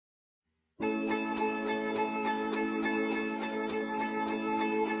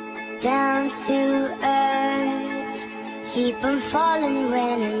down to earth. Keep on falling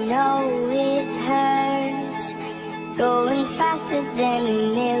when I know it hurts. Going faster than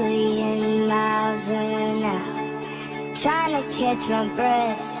a million miles an hour. Trying to catch my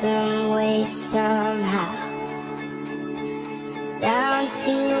breath some way, somehow. Down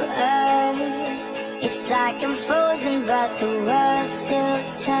to earth. It's like I'm frozen but the world still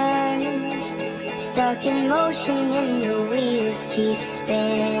turns. Stuck in motion and the wheels keep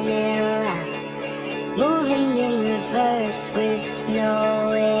spinning around. Moving in reverse with no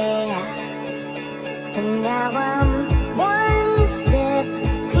way out. And now I'm one step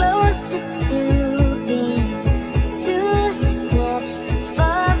closer to being two steps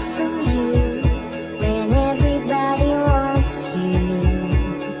far from you. When everybody wants you,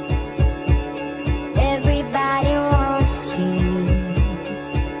 everybody wants you.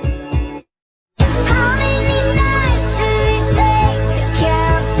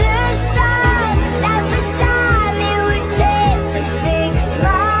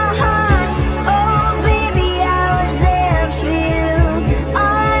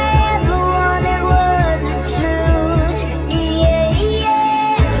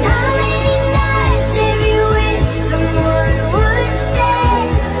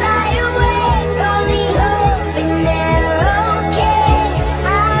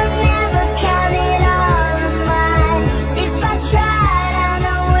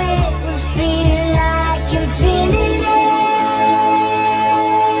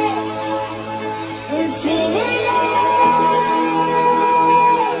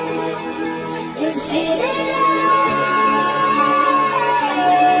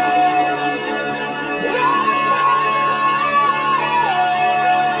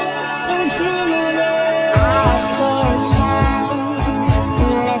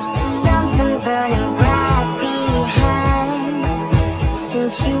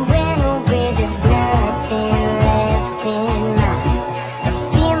 You